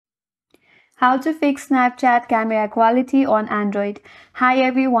How to fix Snapchat camera quality on Android. Hi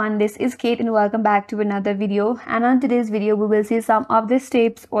everyone, this is Kate and welcome back to another video. And on today's video, we will see some of the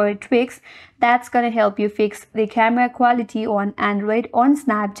tips or tricks that's gonna help you fix the camera quality on Android on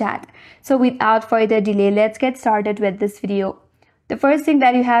Snapchat. So without further delay, let's get started with this video. The first thing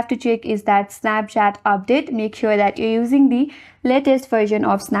that you have to check is that Snapchat update. Make sure that you're using the latest version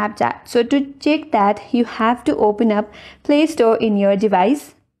of Snapchat. So to check that, you have to open up Play Store in your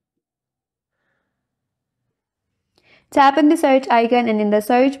device. Tap on the search icon and in the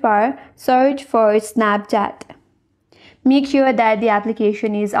search bar, search for Snapchat. Make sure that the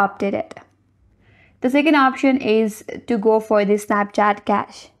application is updated. The second option is to go for the Snapchat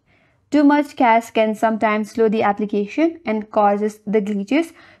cache. Too much cache can sometimes slow the application and causes the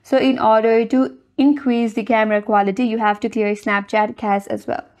glitches. So in order to increase the camera quality, you have to clear Snapchat cache as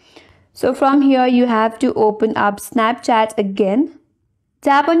well. So from here, you have to open up Snapchat again.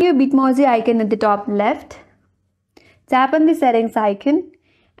 Tap on your Bitmoji icon at the top left. Tap on the settings icon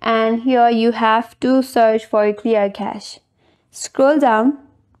and here you have to search for clear cache. Scroll down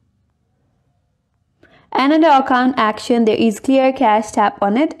and under account action there is clear cache. Tap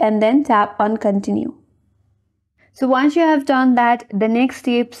on it and then tap on continue. So once you have done that, the next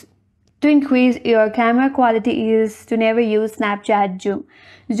tips to increase your camera quality is to never use Snapchat zoom.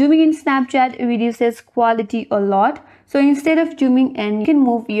 Zooming in Snapchat reduces quality a lot. So instead of zooming in, you can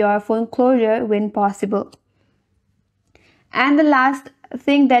move your phone closer when possible. And the last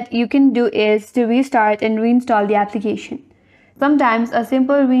thing that you can do is to restart and reinstall the application. Sometimes a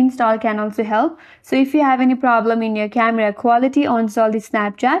simple reinstall can also help. So if you have any problem in your camera quality on the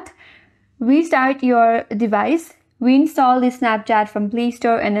Snapchat, restart your device, reinstall the Snapchat from Play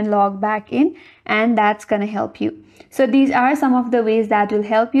Store and then log back in, and that's gonna help you. So these are some of the ways that will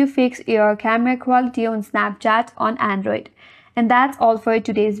help you fix your camera quality on Snapchat on Android. And that's all for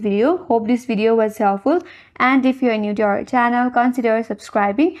today's video. Hope this video was helpful. And if you're new to our channel, consider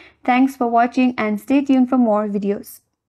subscribing. Thanks for watching and stay tuned for more videos.